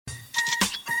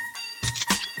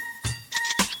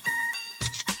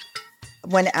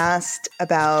when asked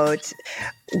about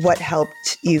what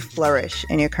helped you flourish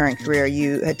in your current career,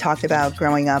 you had talked about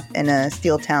growing up in a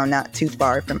steel town not too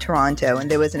far from Toronto, and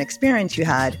there was an experience you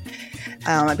had,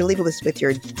 I believe it was with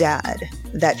your dad,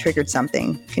 that triggered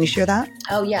something. Can you share that?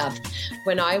 Oh, yeah.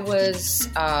 When I was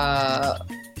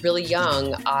really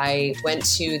young, I went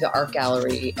to the art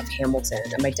gallery of Hamilton,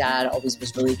 and my dad always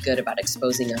was really good about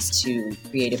exposing us to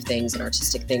creative things and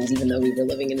artistic things, even though we were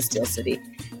living in a steel city.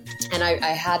 And I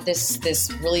had this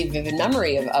really vivid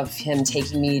memory of him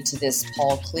taking me to this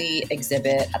Paul Klee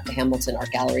exhibit at the Hamilton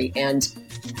Art Gallery. And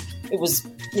it was,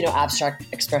 abstract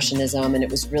expressionism, and it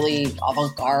was really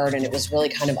avant-garde, and it was really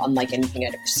kind of unlike anything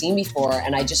I'd ever seen before.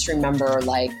 And I just remember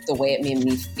like the way it made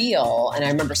me feel. And I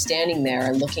remember standing there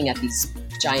and looking at these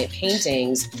giant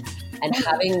paintings and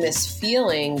having this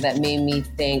feeling that made me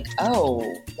think,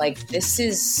 oh, like this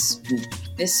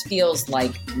feels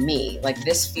like me. Like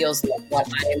this feels like what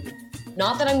I'm,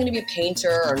 not that I'm going to be a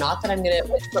painter or not that I'm going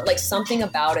to, but like something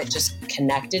about it just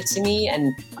connected to me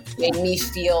and made me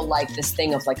feel like this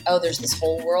thing of like, oh, there's this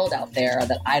whole world out there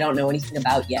that I don't know anything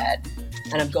about yet.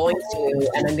 And I'm going to,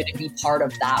 and I'm going to be part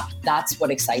of that. That's what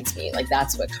excites me. Like,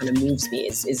 that's what kind of moves me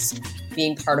is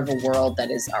being part of a world that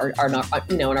is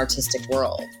an artistic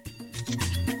world.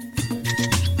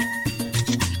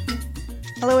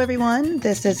 Hello, everyone.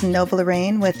 This is Nova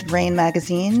Lorraine with Rain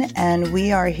Magazine, and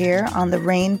we are here on the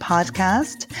Rain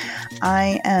podcast.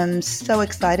 I am so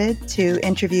excited to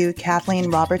interview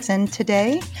Kathleen Robertson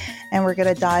today, and we're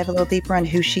going to dive a little deeper on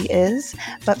who she is.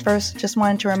 But first, just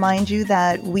wanted to remind you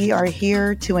that we are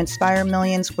here to inspire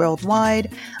millions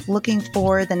worldwide, looking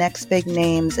for the next big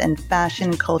names in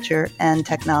fashion, culture, and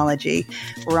technology.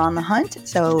 We're on the hunt,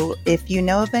 so if you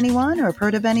know of anyone or have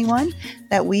heard of anyone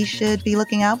that we should be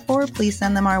looking out for, please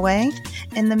send them our way.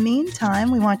 In the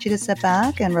meantime, we want you to sit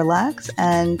back and relax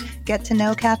and get to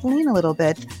know Kathleen a little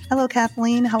bit. Hello,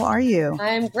 Kathleen. How are you?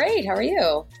 I'm great. How are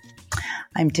you?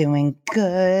 I'm doing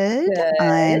good.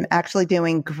 I'm actually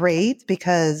doing great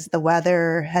because the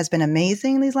weather has been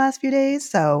amazing these last few days.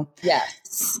 So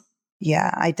yes,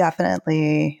 yeah, I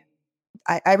definitely,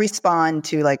 I respond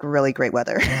to like really great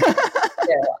weather.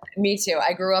 Yeah, me too.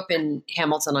 I grew up in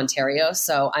Hamilton, Ontario,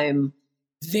 so I'm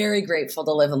very grateful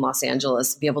to live in Los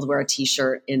Angeles, be able to wear a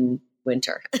t-shirt in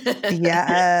winter.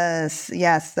 Yes.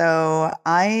 So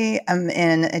I am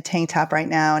in a tank top right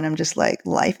now and I'm just like,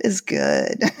 life is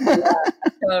good. Yeah,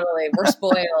 totally. We're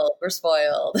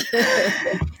spoiled.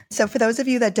 So for those of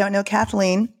you that don't know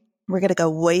Kathleen, we're going to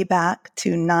go way back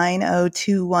to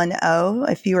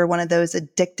 90210. If you are one of those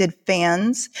addicted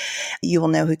fans, you will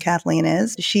know who Kathleen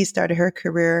is. She started her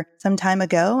career some time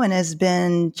ago and has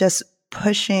been just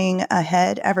pushing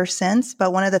ahead ever since.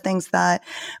 But one of the things that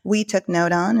we took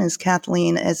note on is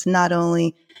Kathleen is not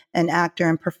only an actor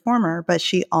and performer, but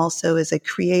she also is a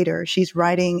creator. She's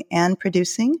writing and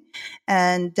producing.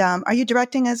 And are you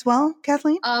directing as well,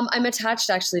 Kathleen? I'm attached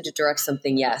actually to direct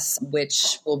something, yes,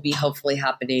 which will be hopefully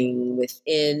happening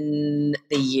within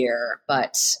the year.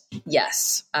 But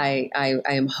yes, I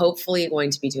am hopefully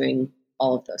going to be doing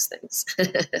all of those things.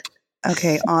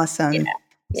 Okay, awesome.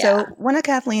 Yeah. So one of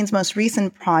Kathleen's most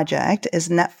recent project is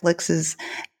Netflix's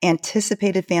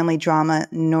anticipated family drama,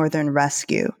 Northern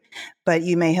Rescue. But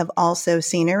you may have also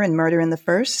seen her in Murder in the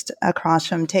First, across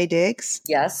from Taye Diggs.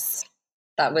 Yes.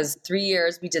 That was 3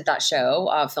 years we did that show,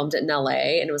 filmed it in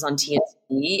LA, and it was on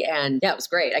TNT. And yeah, it was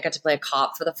great. I got to play a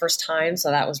cop for the first time,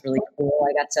 so that was really cool.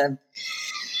 I got to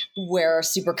wear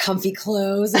super comfy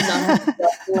clothes and not have to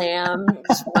glam, which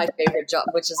is my favorite job,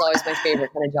 which is always my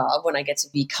favorite kind of job when I get to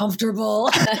be comfortable.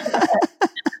 But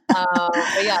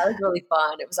yeah, it was really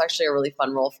fun. It was actually a really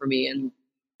fun role for me. And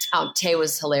Taye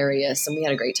was hilarious and we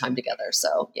had a great time together.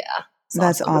 So yeah.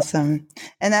 That's awesome.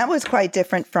 And that was quite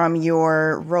different from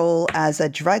your role as a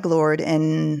drug lord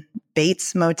in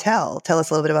Bates Motel. Tell us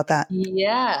a little bit about that.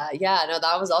 Yeah. No,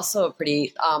 that was also a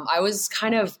pretty, I was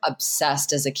kind of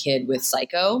obsessed as a kid with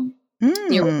Psycho,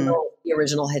 the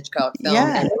original Hitchcock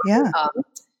film.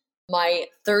 My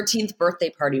 13th birthday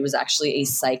party was actually a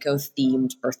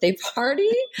Psycho-themed birthday party.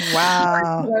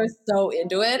 Wow. I was so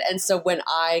into it. And so when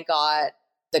I got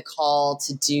the call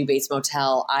to do Bates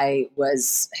Motel, I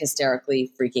was hysterically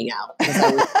freaking out because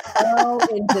I was so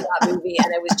into that movie.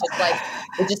 And it was just like,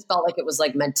 it just felt like it was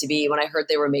like meant to be. When I heard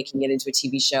they were making it into a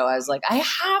TV show, I was like, I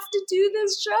have to do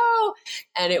this show.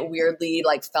 And it weirdly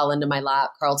like fell into my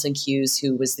lap. Carlton Cuse,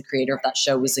 who was the creator of that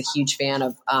show, was a huge fan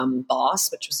of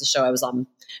Boss, which was the show I was on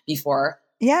before.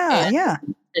 Yeah.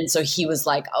 And so he was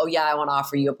like, oh yeah, I want to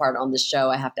offer you a part on the show.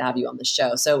 I have to have you on the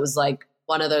show. So it was like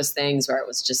one of those things where it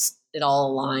was just, it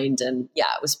all aligned, and yeah,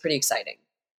 it was pretty exciting.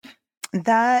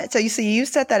 So you see, you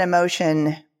set that in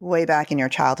motion way back in your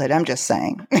childhood. I'm just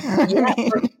saying. Yeah,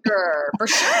 for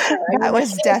sure. That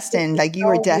was destined. Like you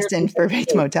were destined for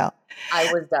Bates Motel.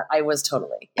 I was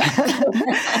totally.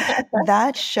 Yeah.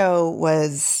 That show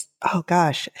was, oh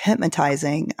gosh,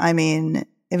 hypnotizing. I mean,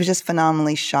 it was just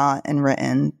phenomenally shot and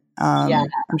written. Yeah.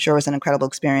 I'm sure it was an incredible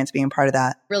experience being part of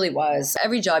that. Really was.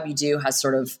 Every job you do has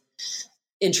sort of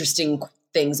interesting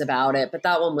things about it, but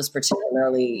that one was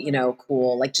particularly,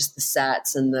 cool. Like just the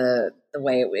sets and the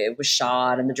way it was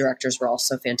shot, and the directors were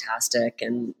also fantastic.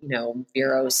 And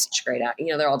Vero's such a great actor.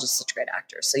 They're all just such great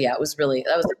actors. So yeah, it was really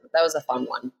that was a fun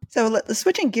one. So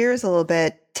switching gears a little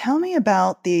bit, tell me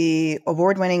about the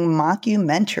award-winning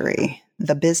mockumentary,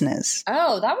 The Business.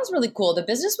 Oh, that was really cool. The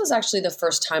Business was actually the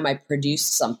first time I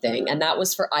produced something, and that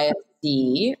was for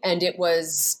IFC, and it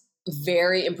was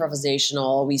very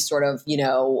improvisational. We sort of,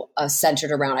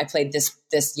 centered around, I played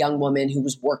this young woman who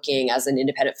was working as an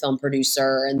independent film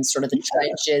producer in sort of the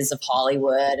trenches of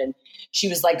Hollywood. And she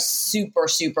was like super,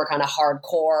 super kind of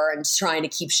hardcore and trying to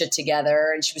keep shit together.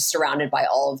 And she was surrounded by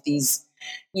all of these,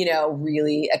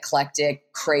 really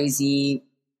eclectic, crazy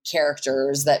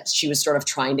characters that she was sort of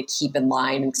trying to keep in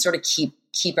line and sort of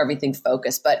keep everything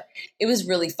focused. But it was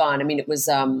really fun. I mean, it was,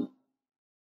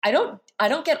 I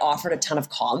don't get offered a ton of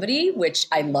comedy, which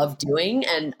I love doing.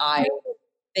 And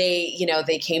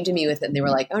they came to me with it and they were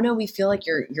like, oh no, we feel like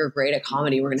you're great at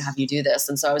comedy. We're going to have you do this.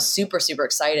 And so I was super, super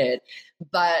excited,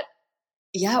 but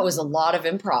yeah, it was a lot of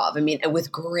improv. I mean, and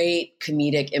with great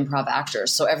comedic improv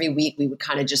actors. So every week we would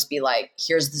kind of just be like,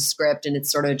 here's the script and it's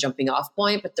sort of a jumping off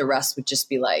point, but the rest would just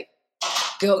be like,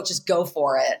 go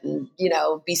for it. And,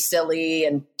 be silly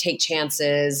and take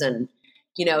chances. And,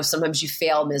 sometimes you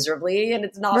fail miserably and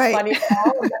it's not funny at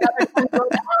all.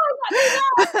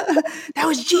 That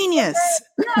was genius.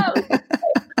 So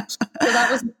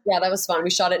that was fun.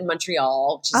 We shot it in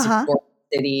Montreal, which is a gorgeous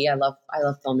city. I love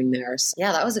filming there. So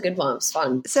yeah, that was a good one. It was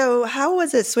fun. So how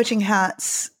was it switching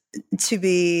hats to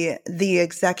be the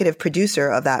executive producer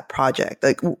of that project?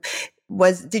 Like,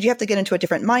 did you have to get into a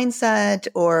different mindset,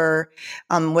 or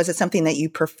was it something that you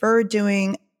preferred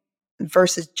doing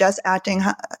versus just acting?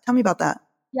 Tell me about that.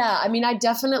 Yeah, I mean, I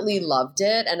definitely loved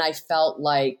it. And I felt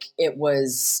like it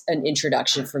was an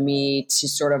introduction for me to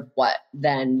sort of what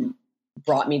then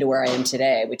brought me to where I am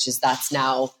today, which is that's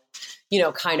now,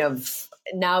 kind of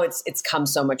now it's come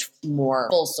so much more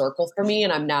full circle for me.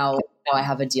 And now I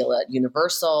have a deal at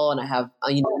Universal, and I have,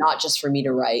 not just for me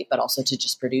to write, but also to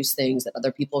just produce things that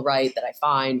other people write that I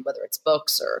find, whether it's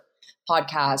books or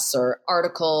podcasts or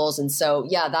articles. And so,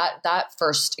 yeah, that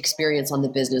first experience on The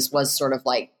Business was sort of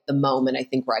like the moment, I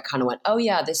think, where I kind of went, oh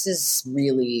yeah,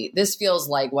 this feels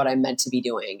like what I'm meant to be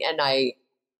doing. And I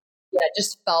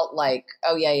just felt like,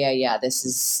 oh yeah. This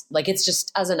is like, it's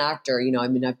just as an actor, I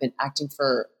mean, I've been acting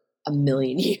for a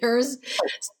million years.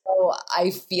 So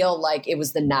I feel like it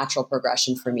was the natural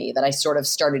progression for me that I sort of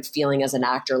started feeling as an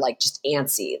actor, like just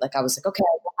antsy. Like I was like, okay,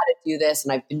 I know how to do this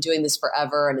and I've been doing this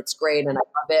forever and it's great and I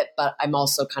love it, but I'm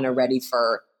also kind of ready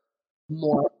for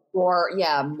more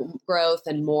growth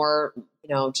and more,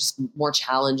 just more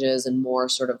challenges and more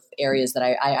sort of areas that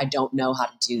I don't know how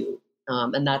to do.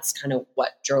 And that's kind of what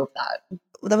drove that.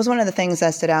 That was one of the things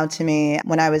that stood out to me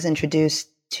when I was introduced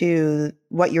to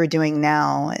what you're doing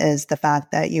now, is the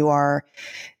fact that you are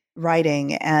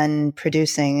writing and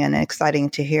producing, and exciting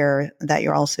to hear that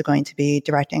you're also going to be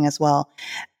directing as well,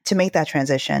 to make that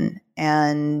transition.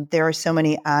 And there are so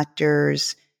many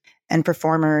actors and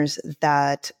performers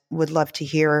that would love to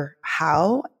hear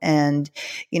how, and,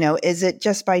 is it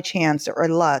just by chance or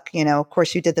luck? Of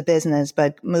course you did The Business,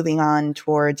 but moving on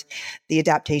towards the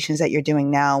adaptations that you're doing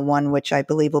now, one which I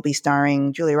believe will be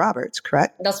starring Julia Roberts,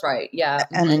 correct? That's right. Yeah.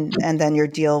 And then your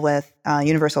deal with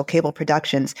Universal Cable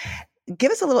Productions.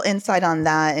 Give us a little insight on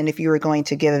that. And if you were going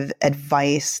to give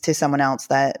advice to someone else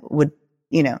that would,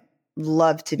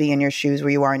 love to be in your shoes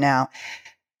where you are now,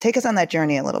 take us on that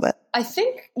journey a little bit. I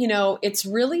think, it's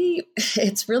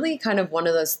really kind of one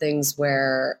of those things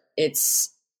where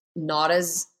it's not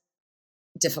as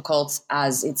difficult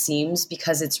as it seems,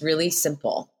 because it's really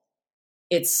simple.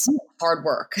 It's hard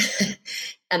work.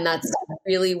 And that's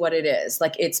really what it is.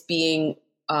 Like, it's being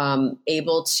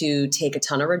able to take a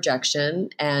ton of rejection.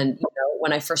 And,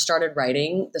 when I first started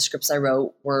writing, the scripts I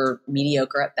wrote were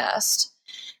mediocre at best.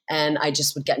 And I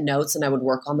just would get notes and I would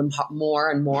work on them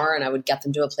more and more. And I would get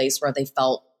them to a place where they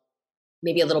felt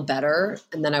maybe a little better.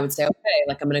 And then I would say, okay,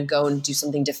 like I'm going to go and do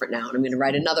something different now. And I'm going to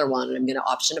write another one, and I'm going to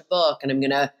option a book, and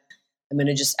I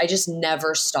just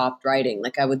never stopped writing.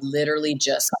 Like I would literally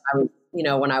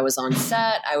when I was on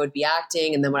set, I would be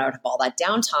acting. And then when I would have all that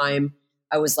downtime,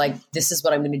 I was like, this is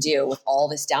what I'm going to do with all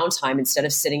this downtime. Instead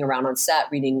of sitting around on set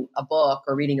reading a book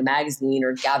or reading a magazine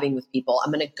or gabbing with people,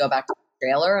 I'm going to go back to the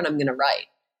trailer and I'm going to write.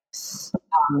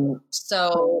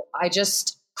 So I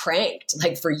just cranked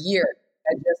like for years.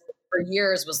 For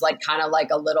years was like kind of like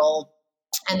a little,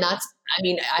 and that's, I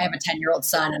mean, I have a 10-year-old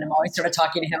son and I'm always sort of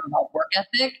talking to him about work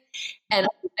ethic. And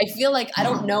I feel like, I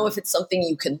don't know if it's something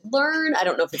you can learn. I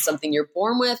don't know if it's something you're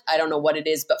born with. I don't know what it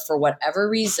is, but for whatever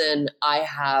reason, I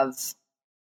have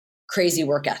crazy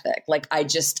work ethic. Like I'm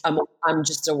just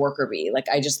a worker bee. Like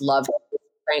I just love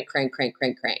crank.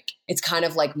 It's kind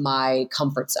of like my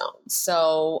comfort zone.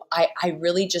 So I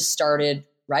really just started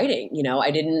writing.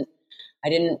 I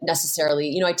didn't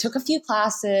necessarily, I took a few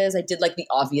classes. I did like the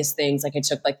obvious things. Like I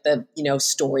took like the,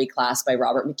 story class by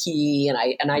Robert McKee,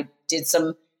 and I did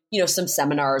some, some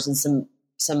seminars and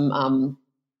some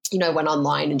I went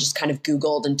online and just kind of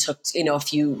Googled and took, a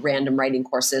few random writing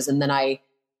courses. And then I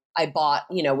bought,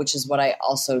 which is what I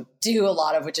also do a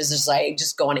lot of, which is just I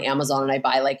just go on Amazon and I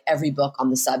buy like every book on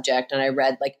the subject. And I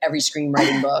read like every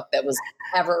screenwriting book that was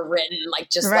ever written, like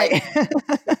just right.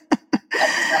 like.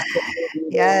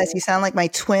 Yes, you sound like my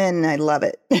twin. I love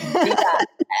it. Yeah.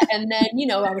 And then,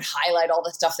 I would highlight all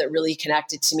the stuff that really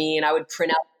connected to me, and I would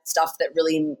print out stuff that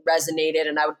really resonated,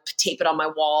 and I would tape it on my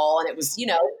wall. And it was, it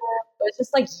was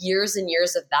just like years and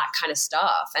years of that kind of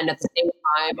stuff. And at the same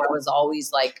time, I was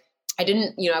always like, I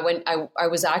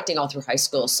was acting all through high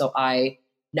school. So I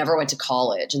never went to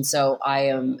college. And so I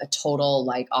am a total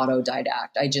like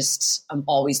autodidact. I'm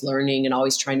always learning and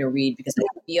always trying to read because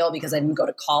I didn't go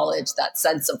to college, that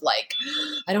sense of like,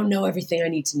 I don't know everything I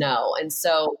need to know. And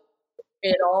so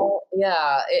it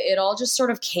all just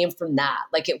sort of came from that.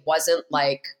 Like, it wasn't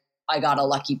like I got a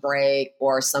lucky break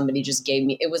or somebody just gave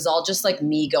me, it was all just like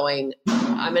me going,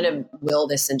 I'm going to will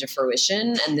this into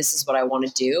fruition. And this is what I want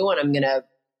to do.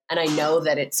 And I know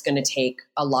that it's going to take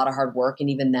a lot of hard work. And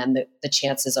even then the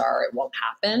chances are it won't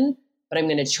happen, but I'm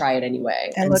going to try it anyway.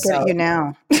 And look at you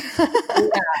now. Yeah,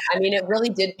 I mean, it really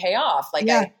did pay off. Like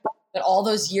but all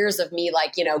those years of me,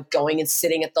 like, going and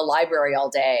sitting at the library all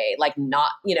day, like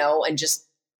not, and just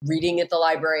reading at the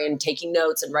library and taking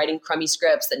notes and writing crummy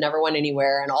scripts that never went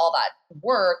anywhere and all that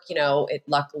work, it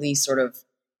luckily sort of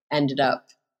ended up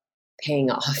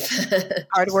paying off.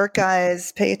 Hard work,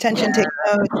 guys. Pay attention, take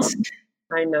notes.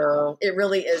 I know. It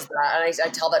really is that. And I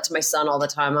tell that to my son all the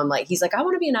time. I'm like, he's like, I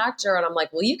want to be an actor. And I'm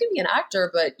like, well, you can be an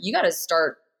actor, but you got to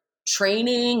start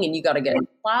training and you got to get in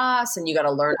class and you got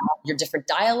to learn your different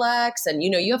dialects. And,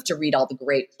 you have to read all the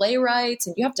great playwrights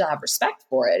and you have to have respect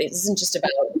for it. It isn't just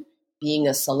about being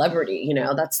a celebrity,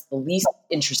 that's the least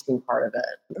interesting part of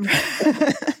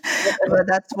it. Well,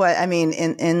 that's what I mean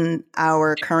in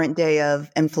our current day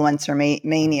of influencer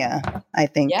mania. I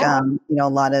think a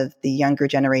lot of the younger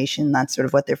generation, that's sort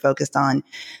of what they're focused on.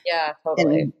 Yeah,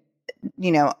 totally.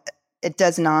 And, it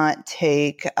does not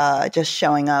take just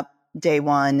showing up day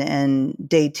one and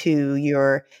day two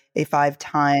you're a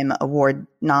 5-time award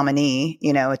nominee.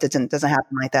 It doesn't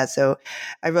happen like that. So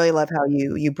I really love how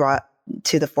you brought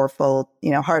to the fourfold,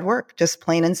 hard work, just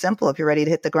plain and simple, if you're ready to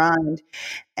hit the grind.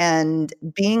 And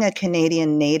being a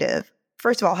Canadian native,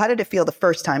 first of all, how did it feel the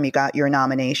first time you got your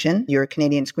nomination, your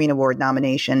Canadian Screen Award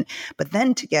nomination, but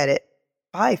then to get it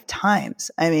 5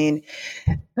 times? I mean,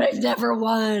 I've never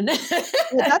won. That's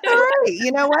all right.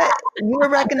 You know what? You were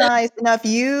recognized enough.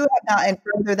 You have gotten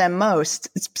further than most.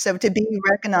 So to be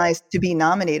recognized, to be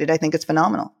nominated, I think it's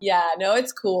phenomenal. Yeah, no,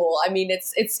 it's cool. I mean,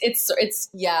 it's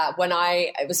yeah.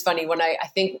 It was funny when I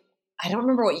think, I don't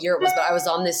remember what year it was, but I was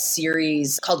on this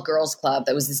series called Girls Club.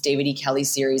 That was this David E. Kelly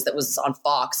series that was on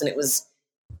Fox, and it was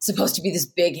supposed to be this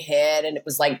big hit, and it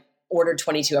was like ordered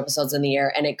 22 episodes in the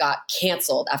air, and it got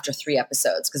canceled after 3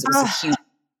 episodes because it was a huge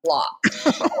flop.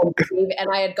 And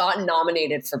I had gotten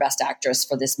nominated for Best Actress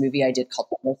for this movie I did called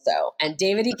So. And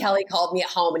David E. Kelly called me at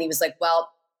home and he was like,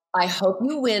 well, I hope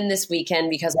you win this weekend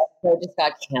because our show just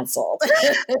got canceled.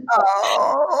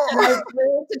 Oh. And I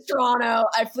flew to Toronto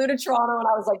and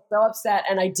I was like so upset,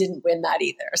 and I didn't win that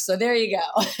either. So there you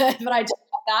go. But I just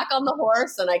got back on the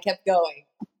horse and I kept going.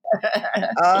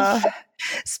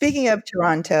 Speaking of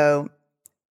Toronto,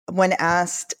 when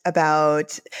asked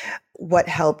about what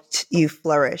helped you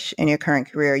flourish in your current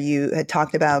career, you had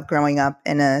talked about growing up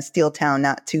in a steel town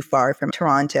not too far from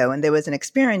Toronto, and there was an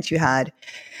experience you had,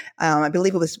 I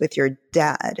believe it was with your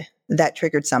dad, that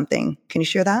triggered something. Can you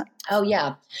share that? Oh,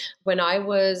 yeah. When I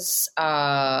was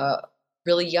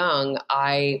really young,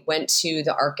 I went to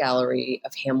the art gallery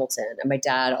of Hamilton, and my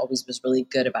dad always was really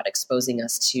good about exposing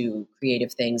us to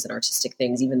creative things and artistic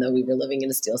things, even though we were living in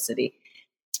a steel city.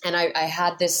 And I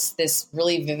had this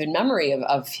really vivid memory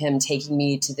of him taking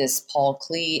me to this Paul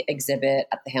Klee exhibit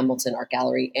at the Hamilton Art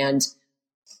Gallery. And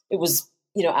it was,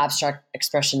 abstract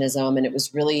expressionism, and it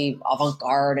was really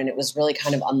avant-garde, and it was really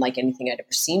kind of unlike anything I'd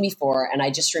ever seen before. And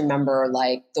I just remember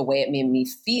like the way it made me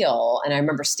feel. And I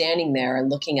remember standing there and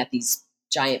looking at these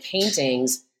giant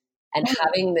paintings and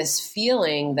having this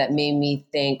feeling that made me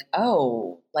think,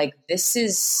 oh, like this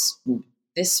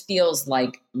feels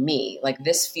like me. Like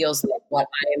this feels like what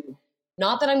I'm,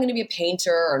 not that I'm going to be a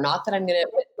painter, or not that I'm going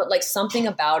to, but like something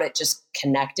about it just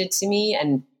connected to me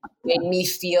and made me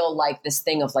feel like this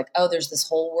thing of like, oh, there's this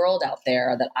whole world out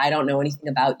there that I don't know anything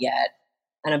about yet.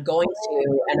 And I'm going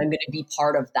to, and I'm going to be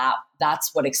part of that.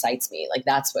 That's what excites me. Like,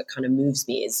 that's what kind of moves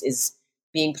me is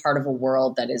being part of a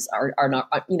world that is an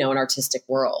artistic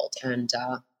world. And,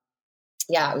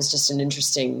 it was just an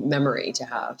interesting memory to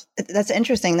have. That's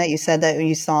interesting that you said that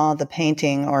you saw the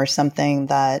painting or something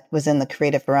that was in the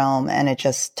creative realm and it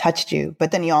just touched you.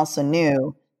 But then you also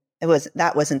knew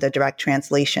that wasn't the direct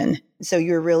translation. So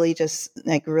you're really just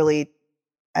I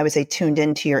would say, tuned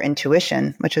into your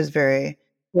intuition, which was very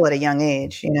cool at a young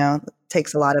age. It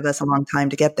takes a lot of us a long time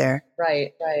to get there.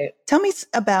 Right. Tell me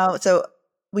about, so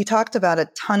we talked about a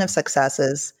ton of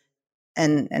successes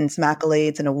and some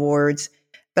accolades and awards,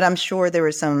 but I'm sure there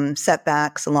were some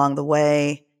setbacks along the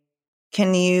way.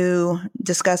 Can you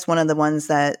discuss one of the ones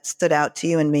that stood out to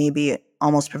you and maybe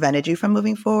almost prevented you from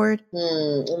moving forward?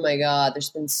 Oh my God, there's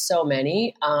been so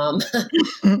many. Trying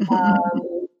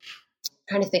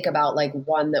to think about like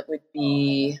one that would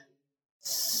be,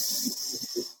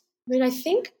 I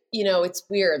think, it's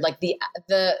weird. Like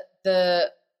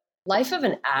the life of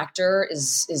an actor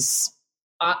is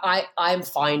I'm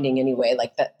finding anyway,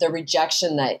 like the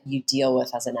rejection that you deal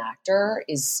with as an actor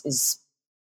is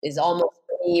almost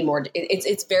for me more,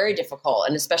 it's very difficult.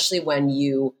 And especially when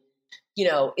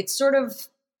it's sort of,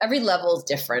 every level is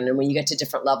different. And when you get to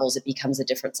different levels, it becomes a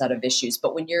different set of issues.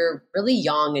 But when you're really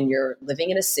young and you're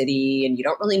living in a city and you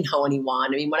don't really know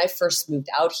anyone, when I first moved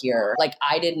out here, like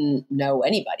I didn't know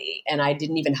anybody and I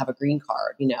didn't even have a green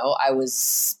card. I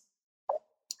was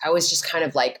just kind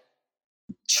of like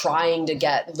trying to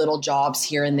get little jobs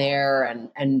here and there.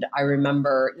 And I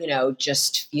remember,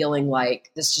 just feeling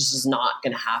like this just is not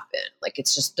going to happen. Like,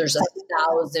 it's just, there's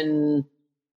 1,000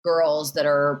 girls that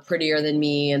are prettier than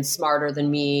me and smarter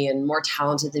than me and more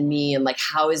talented than me. And like,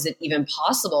 how is it even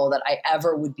possible that I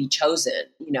ever would be chosen?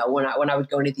 When I would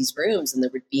go into these rooms and there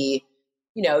would be,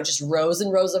 just rows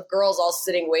and rows of girls all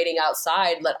sitting, waiting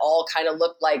outside, that all kind of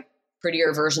look like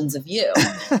prettier versions of you.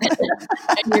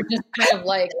 And you're just kind of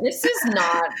like, this is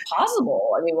not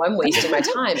possible. I'm wasting my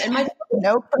time. And my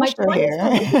 20s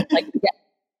here.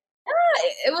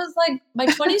 It was like my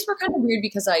 20s were kind of weird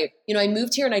because I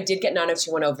moved here and I did get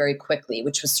 90210 very quickly,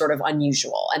 which was sort of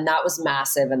unusual. And that was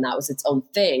massive and that was its own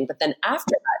thing. But then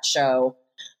after that show,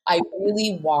 I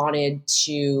really wanted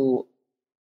to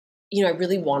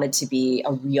be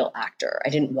a real actor. I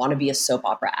didn't want to be a soap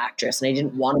opera actress and I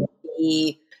didn't want to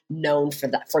be known for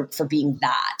that, for being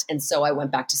that. And so I went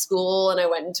back to school and I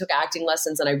went and took acting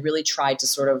lessons and I really tried to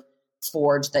sort of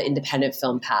forge the independent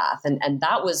film path. And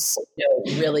that was,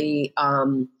 really,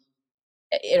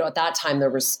 at that time there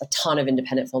was a ton of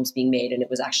independent films being made and it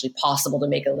was actually possible to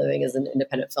make a living as an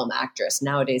independent film actress.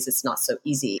 Nowadays it's not so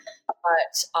easy,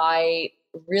 but I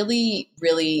really,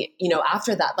 really,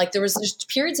 after that, like there's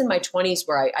periods in my 20s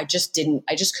where I just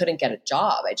couldn't get a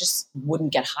job. I just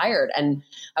wouldn't get hired. And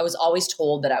I was always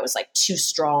told that I was like too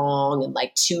strong and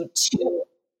like too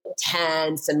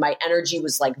intense. And my energy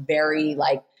was like very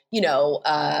like,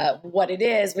 what it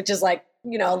is, which is like,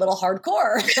 a little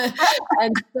hardcore.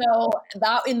 And so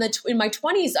that in my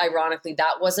 20s, ironically,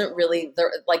 that wasn't really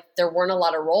there. Like there weren't a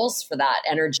lot of roles for that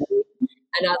energy.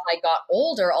 And as I got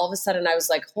older, all of a sudden I was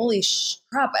like, holy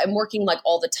crap, I'm working like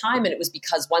all the time. And it was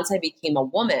because once I became a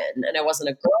woman and I wasn't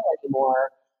a girl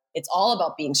anymore, it's all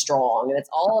about being strong. And it's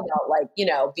all about like,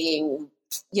 being,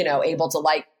 able to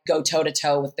like go toe to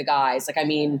toe with the guys. Like,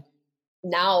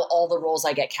 now all the roles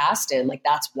I get cast in, like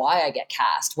that's why I get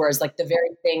cast. Whereas like the very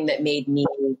thing that made me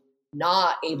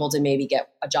not able to maybe get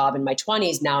a job in my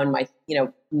 20s, now in my,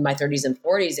 my 30s and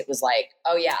 40s, it was like,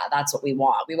 oh yeah, that's what we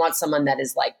want. We want someone that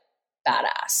is like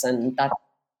badass, and that's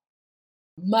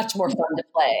much more fun to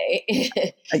play.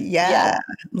 Yeah.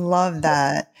 Love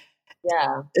that.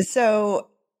 Yeah. So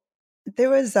there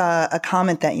was a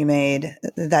comment that you made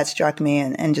that struck me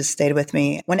and just stayed with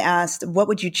me. When asked, what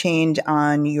would you change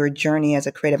on your journey as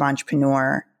a creative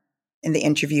entrepreneur, in the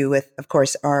interview with, of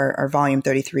course, our Volume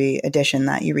 33 edition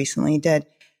that you recently did,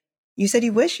 you said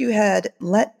you wish you had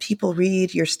let people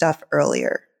read your stuff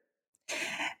earlier.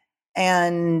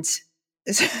 And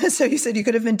So you said you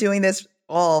could have been doing this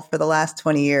all for the last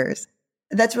 20 years.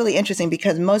 That's really interesting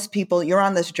because most people, you're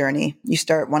on this journey. You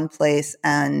start one place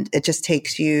and it just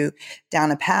takes you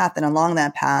down a path. And along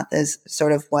that path is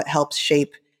sort of what helps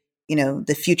shape,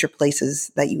 the future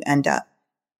places that you end up.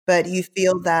 But you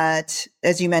feel that,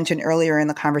 as you mentioned earlier in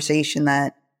the conversation,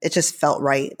 that it just felt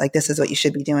right. Like this is what you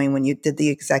should be doing when you did the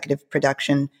executive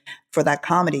production for that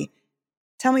comedy.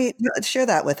 Tell me, share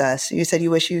that with us. You said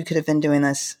you wish you could have been doing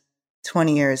this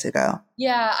 20 years ago.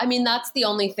 Yeah. I mean, that's the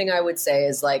only thing I would say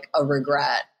is like a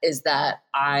regret is that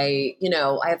I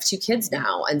have 2 kids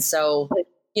now. And so,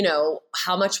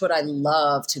 how much would I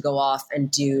love to go off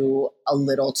and do a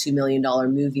little $2 million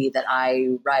movie that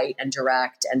I write and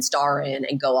direct and star in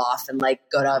and go off and like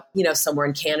go to, somewhere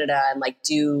in Canada and like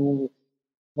do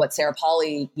what Sarah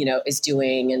Polley, is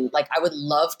doing. And like, I would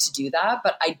love to do that,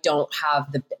 but I don't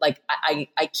have I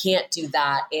can't do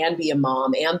that and be a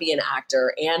mom and be an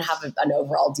actor and have an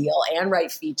overall deal and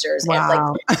write features.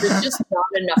 Wow. And there's just not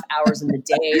enough hours in the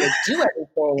day to do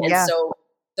everything. And so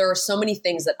there are so many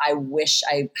things that I wish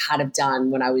I had have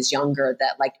done when I was younger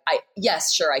that like,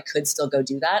 yes, sure, I could still go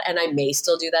do that. And I may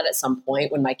still do that at some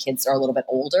point when my kids are a little bit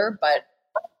older, but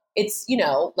it's,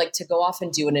 like to go off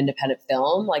and do an independent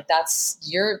film, like that's a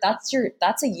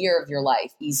year of your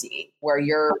life easy where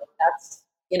that's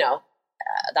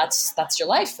your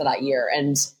life for that year.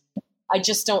 And I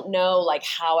just don't know like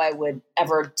how I would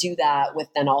ever do that with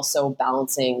then also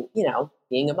balancing,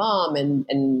 being a mom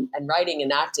and writing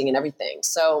and acting and everything.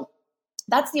 So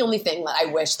that's the only thing that I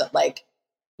wish that like,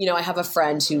 I have a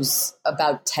friend who's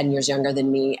about 10 years younger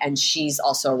than me and she's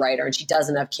also a writer and she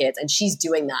doesn't have kids and she's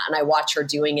doing that. And I watch her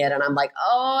doing it and I'm like,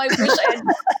 oh, I wish I had,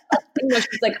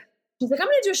 she's like, I'm going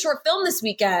to do a short film this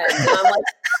weekend. And I'm like,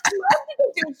 I'd love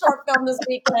to do a short film this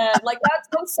weekend. Like that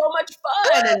sounds so much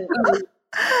fun. And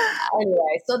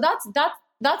anyway, so that's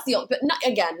the, but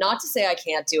not to say I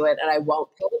can't do it and I won't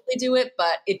probably do it,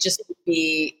 but it just would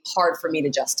be hard for me to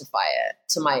justify it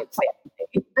to my family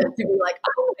to be like,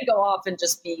 I'm going to go off and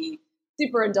just be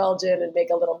super indulgent and make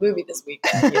a little movie this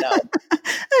weekend,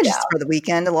 Just for the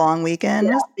weekend, a long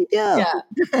weekend. Yeah,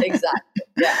 exactly.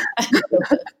 Yeah.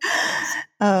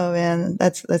 Oh man,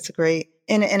 that's great.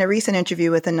 In a recent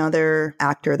interview with another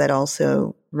actor that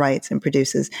also writes and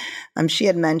produces, she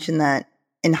had mentioned that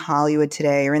in Hollywood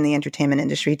today or in the entertainment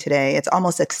industry today, it's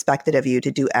almost expected of you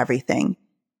to do everything.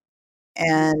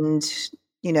 And,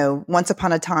 once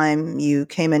upon a time you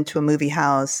came into a movie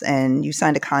house and you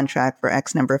signed a contract for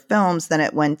X number of films, then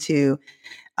it went to,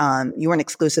 you weren't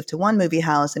exclusive to one movie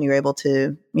house and you were able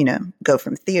to, go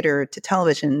from theater to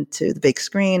television to the big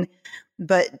screen.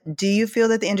 But do you feel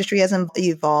that the industry has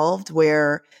evolved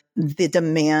where the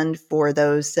demand for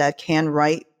those that can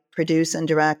write, produce, and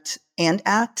direct and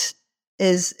act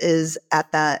is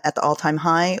at the all-time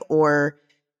high, or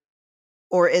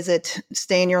is it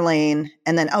stay in your lane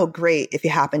and then, oh, great, if you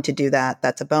happen to do that,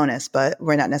 that's a bonus, but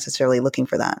we're not necessarily looking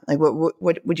for that? Like,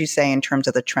 what would you say in terms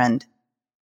of the trend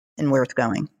and where it's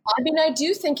going? I mean, I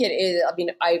do think it is. I mean,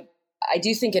 I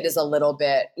do think it is a little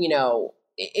bit,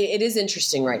 it is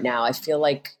interesting right now. I feel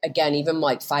like, again, even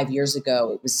like 5 years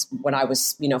ago, it was when I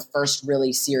was, first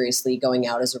really seriously going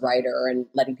out as a writer and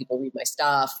letting people read my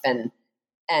stuff and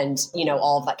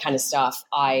all of that kind of stuff.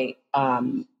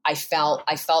 I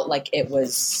felt like it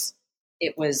was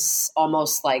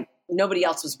almost like nobody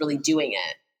else was really doing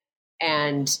it.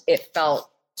 And it felt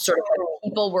sort of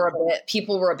like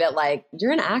people were a bit like,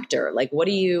 you're an actor. Like,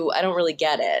 I don't really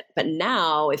get it. But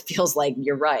now it feels like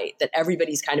you're right, that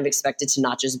everybody's kind of expected to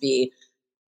not just be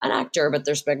an actor, but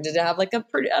they're expected to have like an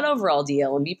overall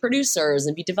deal and be producers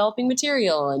and be developing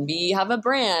material and have a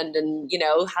brand and,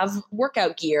 have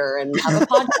workout gear and have a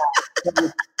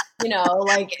podcast.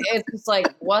 Like it's just like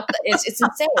it's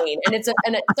insane, and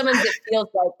sometimes it feels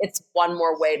like it's one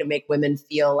more way to make women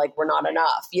feel like we're not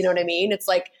enough. You know what I mean? It's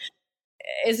like,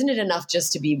 isn't it enough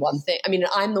just to be one thing? I mean,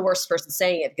 I'm the worst person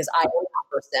saying it because I am that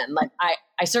person. Like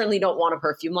I certainly don't want a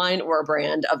perfume line or a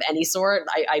brand of any sort.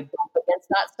 I bump against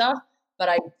that stuff, but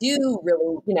I do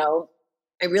really,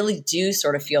 I really do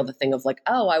sort of feel the thing of like,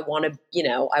 oh, I want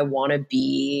to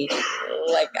be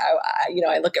like,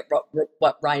 I look at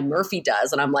what Ryan Murphy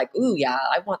does and I'm like, ooh, yeah,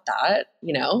 I want that,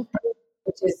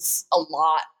 which is a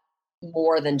lot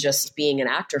more than just being an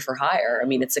actor for hire. I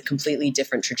mean, it's a completely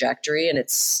different trajectory and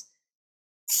it's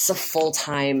a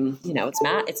full-time,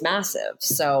 it's massive.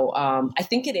 So I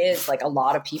think it is like a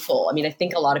lot of people. I mean, I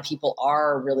think a lot of people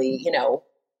are really,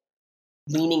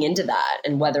 leaning into that.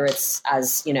 And whether it's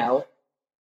as,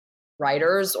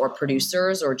 writers or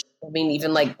producers, or I mean,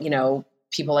 even like,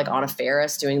 people like Anna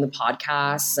Faris doing the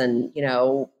podcasts and,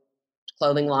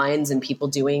 clothing lines and people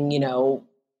doing,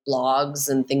 blogs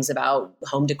and things about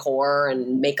home decor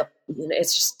and makeup.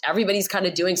 It's just everybody's kind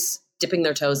of dipping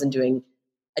their toes and doing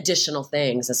additional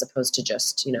things as opposed to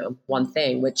just, one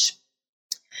thing, which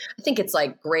I think it's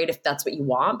like great if that's what you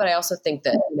want. But I also think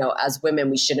that, as women,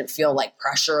 we shouldn't feel like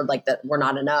pressured, like that we're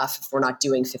not enough if we're not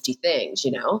doing 50 things,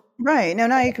 Right. No,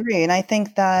 I agree. And I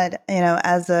think that,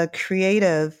 as a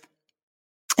creative,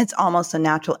 it's almost a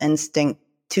natural instinct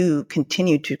to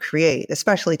continue to create,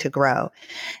 especially to grow.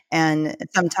 And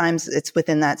sometimes it's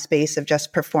within that space of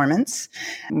just performance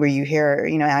where you hear,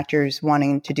 actors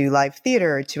wanting to do live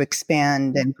theater to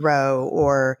expand and grow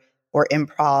or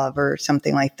improv or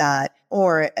something like that.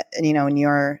 Or, in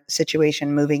your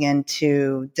situation, moving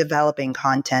into developing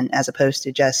content as opposed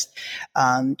to just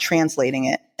translating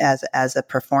it as a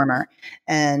performer.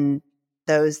 And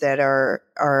those that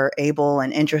are able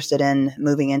and interested in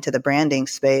moving into the branding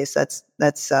space,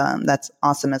 that's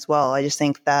awesome as well. I just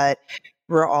think that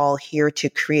we're all here to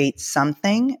create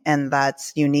something, and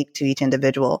that's unique to each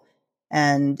individual.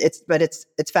 And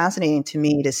it's fascinating to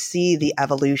me to see the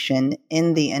evolution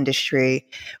in the industry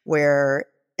where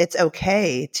it's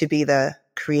okay to be the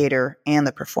creator and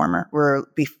the performer. Where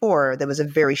before there was a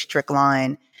very strict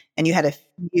line, and you had a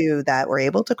few that were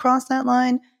able to cross that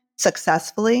line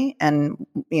successfully and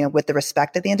with the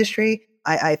respect of the industry.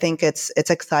 I think it's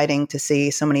exciting to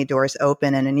see so many doors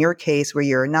open, and in your case where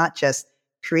you're not just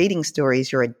creating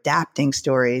stories, you're adapting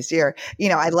stories.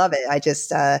 I love it. I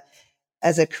just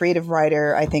as a creative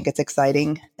writer, I think it's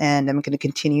exciting, and I'm going to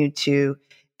continue to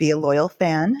be a loyal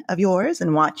fan of yours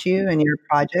and watch you and your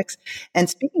projects. And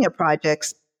speaking of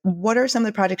projects, what are some of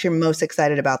the projects you're most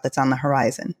excited about that's on the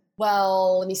horizon?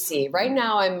 Well, let me see. Right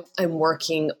now, I'm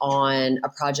working on a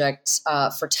project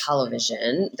for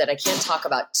television that I can't talk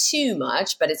about too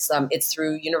much, but it's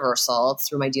through Universal. It's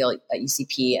through my deal at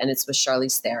UCP, and it's with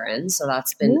Charlize Theron. So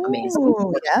that's been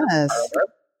amazing. Yes.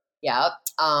 Yeah.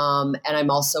 And I'm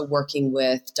also working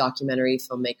with documentary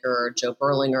filmmaker Joe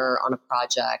Berlinger on a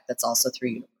project that's also through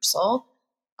Universal.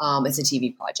 It's a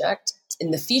TV project. In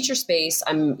the feature space,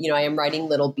 I am writing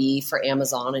Little Bee for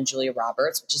Amazon and Julia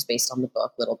Roberts, which is based on the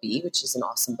book Little Bee, which is an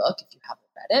awesome book. If you haven't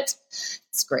read it,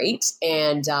 it's great.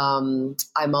 And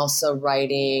I'm also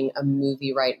writing a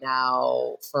movie right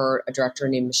now for a director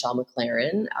named Michelle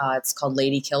McLaren. It's called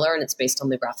Lady Killer, and it's based on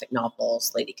the graphic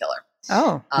novels Lady Killer.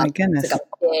 Oh, my goodness. It's like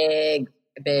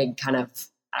a big kind of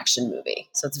action movie.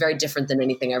 So it's very different than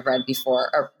anything I've read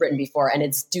before or written before. And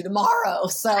it's due tomorrow.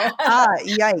 So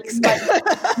yikes.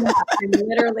 I'm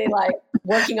literally like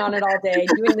working on it all day,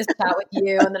 doing this chat with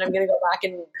you. And then I'm going to go back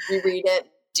and reread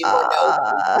it, do more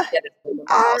notes, get it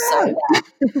tomorrow. So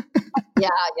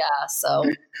yeah. So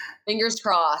fingers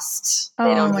crossed.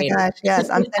 Oh my gosh. Yes.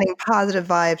 I'm sending positive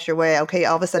vibes your way. Okay.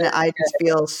 All of a sudden I just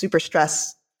feel super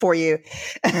stressed for you.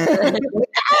 It's going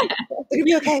to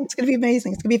be okay. It's going to be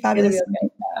amazing. It's going to be fabulous.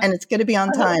 And it's going to be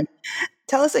on time.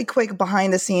 Tell us a quick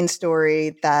behind the scenes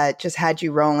story that just had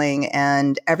you rolling,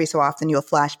 and every so often you'll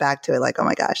flash back to it like, oh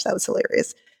my gosh, that was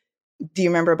hilarious. Do you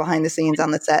remember behind the scenes on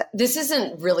the set? This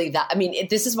isn't really that. I mean,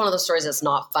 this is one of those stories that's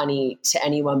not funny to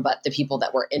anyone but the people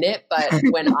that were in it. But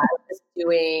when I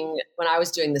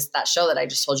was doing that show that I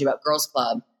just told you about, Girls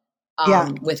Club,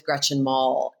 with Gretchen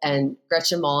Mol, and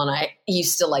Gretchen Mol and I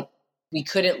used to we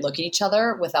couldn't look at each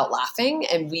other without laughing,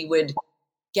 and we would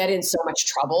get in so much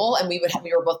trouble. And we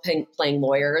were both playing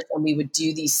lawyers, and we would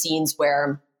do these scenes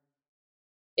where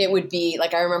it would be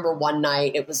like, I remember one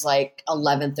night it was like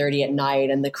 11:30 at night,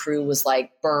 and the crew was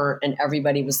like burnt, and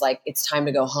everybody was like, it's time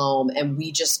to go home. And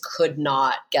we just could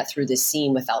not get through this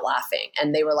scene without laughing.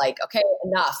 And they were like, okay,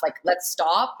 enough. Like, let's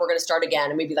stop. We're going to start again.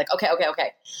 And we'd be like, okay.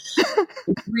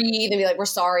 Breathe and be like, we're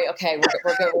sorry. Okay,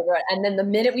 we're good. And then the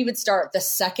minute we would start, the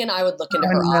second I would look into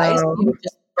her eyes, we would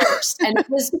just burst. And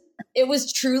it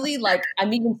was truly like,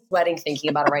 I'm even sweating thinking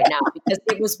about it right now, because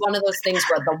it was one of those things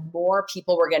where the more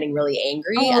people were getting really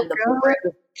angry and the more it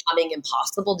was becoming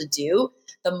impossible to do,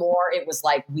 the more it was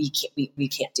like, we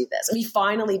can't do this. And we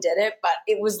finally did it, but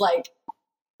it was like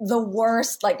the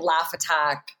worst laugh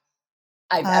attack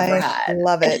I've ever had. I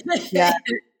love it. Yeah.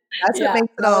 That's what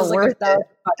makes it all worth it.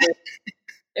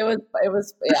 It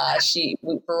was,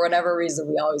 for whatever reason,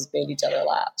 we always made each other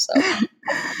laugh. So,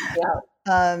 yeah.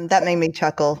 That made me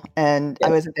chuckle, and I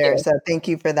wasn't there. So thank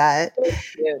you for that.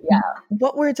 Thank you. Yeah.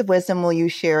 What words of wisdom will you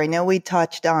share? I know we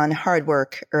touched on hard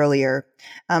work earlier,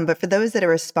 but for those that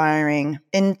are aspiring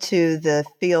into the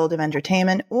field of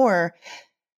entertainment or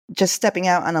just stepping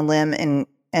out on a limb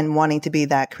and wanting to be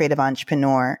that creative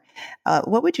entrepreneur,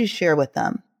 what would you share with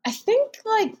them? I think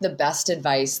the best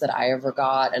advice that I ever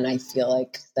got, and I feel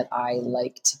like that I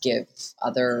like to give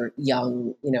other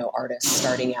young, artists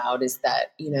starting out, is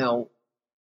that,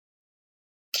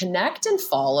 connect and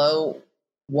follow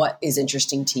what is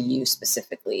interesting to you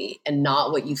specifically and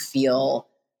not what you feel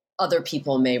other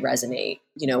people may resonate,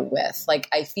 with. Like,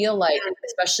 I feel like,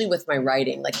 especially with my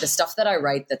writing, like the stuff that I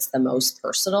write that's the most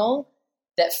personal,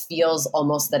 that feels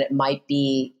almost that it might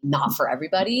be not for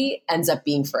everybody, ends up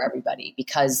being for everybody,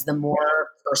 because the more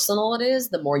personal it is,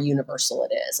 the more universal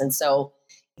it is. And so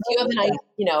if you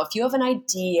have an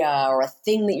idea or a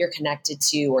thing that you're connected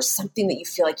to, or something that you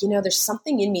feel like, there's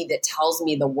something in me that tells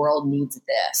me the world needs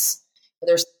this.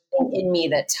 There's something in me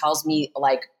that tells me,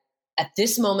 like, at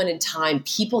this moment in time,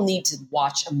 people need to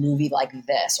watch a movie like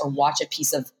this, or watch a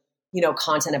piece of,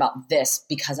 content about this,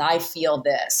 because I feel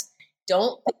this.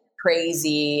 Don't think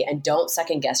crazy and don't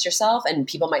second guess yourself. And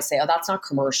people might say, oh, that's not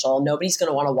commercial. Nobody's going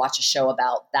to want to watch a show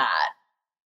about that.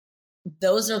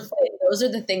 Those are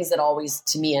the things that always,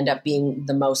 to me, end up being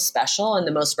the most special and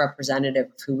the most representative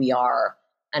of who we are,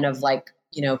 and of, like,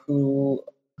 who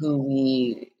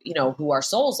we, who our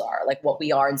souls are, like what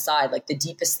we are inside. Like, the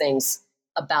deepest things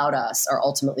about us are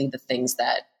ultimately the things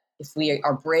that, if we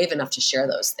are brave enough to share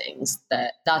those things,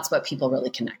 that's what people really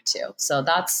connect to. So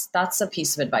that's a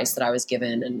piece of advice that I was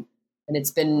given, and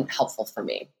it's been helpful for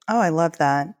me. Oh, I love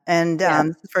that. And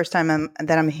it's the first time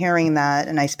I'm hearing that,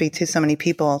 and I speak to so many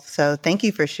people. So thank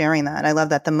you for sharing that. I love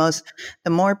that. The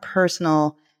more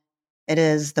personal it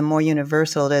is, the more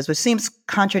universal it is, which seems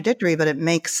contradictory, but it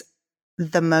makes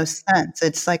the most sense.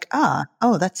 It's like,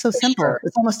 that's so simple. Sure.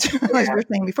 It's almost like we were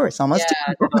saying before, it's almost too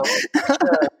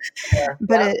simple. Sure.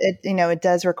 But it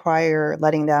does require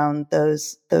letting down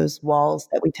those walls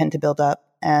that we tend to build up,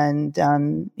 and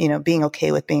being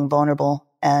okay with being vulnerable,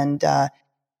 and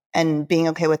being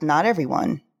okay with not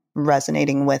everyone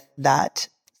resonating with that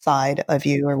side of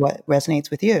you or what resonates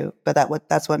with you, but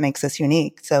that's what makes us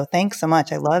unique. So thanks so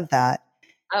much. I love that.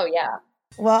 Oh yeah.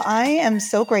 Well, I am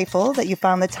so grateful that you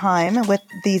found the time with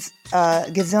these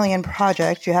gazillion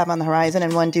projects you have on the horizon,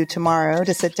 and one due tomorrow,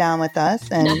 to sit down with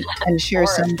us and share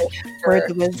some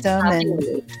words of wisdom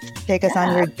and take us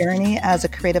on your journey as a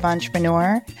creative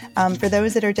entrepreneur. For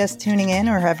those that are just tuning in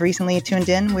or have recently tuned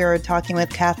in, we're talking with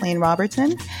Kathleen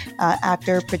Robertson,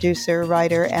 actor, producer,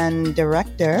 writer, and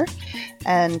director,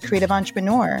 and creative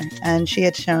entrepreneur. And she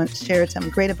had shared some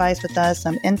great advice with us,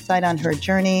 some insight on her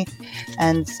journey.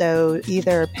 And so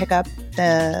either pick up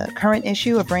the current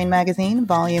issue of Rain Magazine,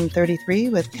 volume 33,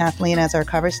 with Kathleen as our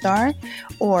cover star,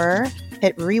 or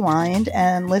hit rewind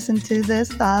and listen to this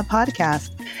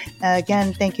podcast.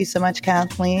 Again, thank you so much,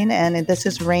 Kathleen. And this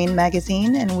is Rain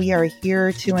Magazine, and we are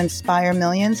here to inspire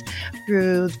millions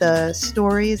through the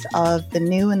stories of the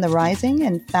new and the rising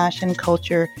in fashion,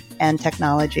 culture, and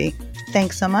technology.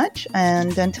 Thanks so much,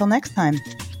 and until next time,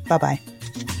 bye-bye.